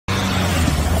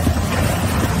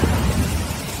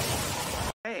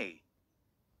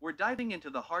We're diving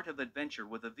into the heart of adventure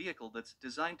with a vehicle that's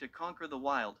designed to conquer the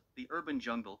wild, the urban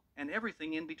jungle, and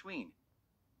everything in between.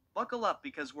 Buckle up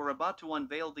because we're about to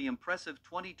unveil the impressive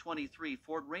 2023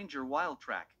 Ford Ranger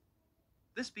Wildtrak.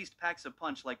 This beast packs a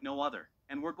punch like no other,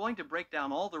 and we're going to break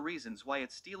down all the reasons why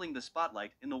it's stealing the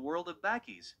spotlight in the world of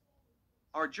backies.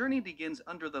 Our journey begins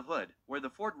under the hood, where the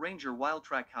Ford Ranger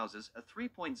Wildtrak houses a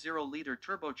 3.0-liter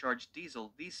turbocharged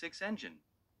diesel V6 engine.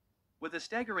 With a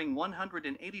staggering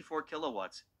 184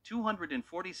 kilowatts,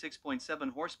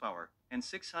 246.7 horsepower, and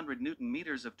 600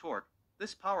 newton-meters of torque,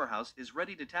 this powerhouse is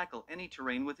ready to tackle any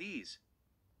terrain with ease.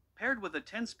 Paired with a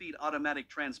 10-speed automatic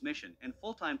transmission and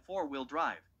full-time four-wheel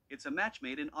drive, it's a match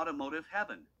made in automotive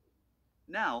heaven.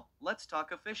 Now, let's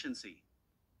talk efficiency.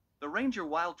 The Ranger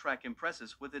Wildtrak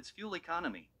impresses with its fuel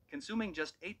economy, consuming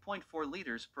just 8.4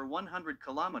 liters per 100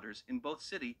 kilometers in both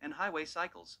city and highway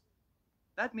cycles.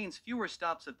 That means fewer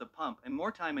stops at the pump and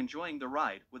more time enjoying the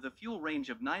ride, with a fuel range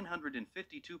of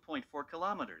 952.4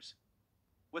 kilometers.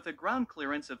 With a ground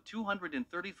clearance of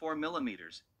 234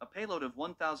 millimeters, a payload of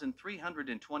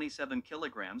 1,327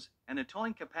 kilograms, and a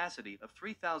towing capacity of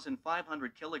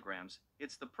 3,500 kilograms,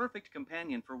 it's the perfect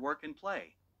companion for work and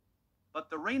play. But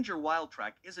the Ranger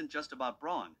Wildtrak isn't just about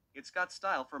brawn, it's got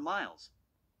style for miles.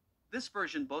 This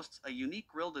version boasts a unique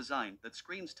grille design that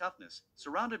screams toughness,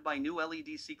 surrounded by new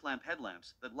LED C-clamp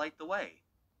headlamps that light the way.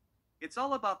 It's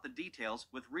all about the details,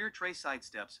 with rear tray side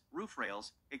steps, roof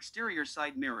rails, exterior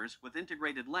side mirrors with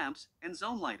integrated lamps, and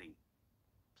zone lighting.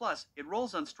 Plus, it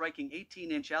rolls on striking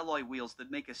 18-inch alloy wheels that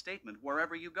make a statement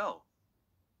wherever you go.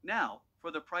 Now,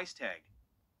 for the price tag.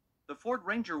 The Ford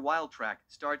Ranger Wildtrak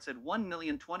starts at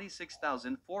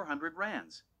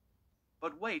 $1,026,400.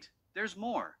 But wait, there's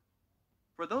more.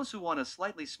 For those who want a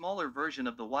slightly smaller version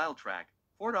of the Wildtrak,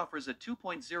 Ford offers a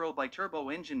 2.0 bi-turbo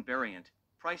engine variant,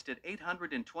 priced at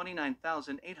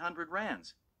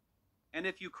 $829,800. And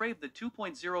if you crave the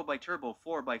 2.0 bi-turbo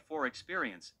 4x4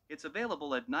 experience, it's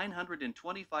available at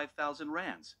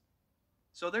 $925,000.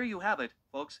 So there you have it,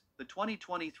 folks, the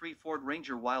 2023 Ford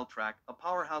Ranger Wildtrak, a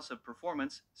powerhouse of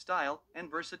performance, style, and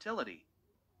versatility.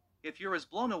 If you're as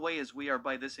blown away as we are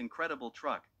by this incredible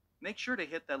truck, make sure to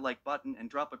hit that like button and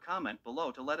drop a comment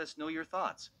below to let us know your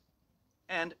thoughts.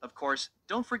 And, of course,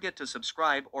 don't forget to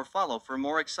subscribe or follow for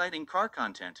more exciting car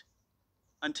content.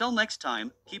 Until next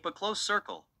time, keep a close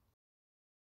circle.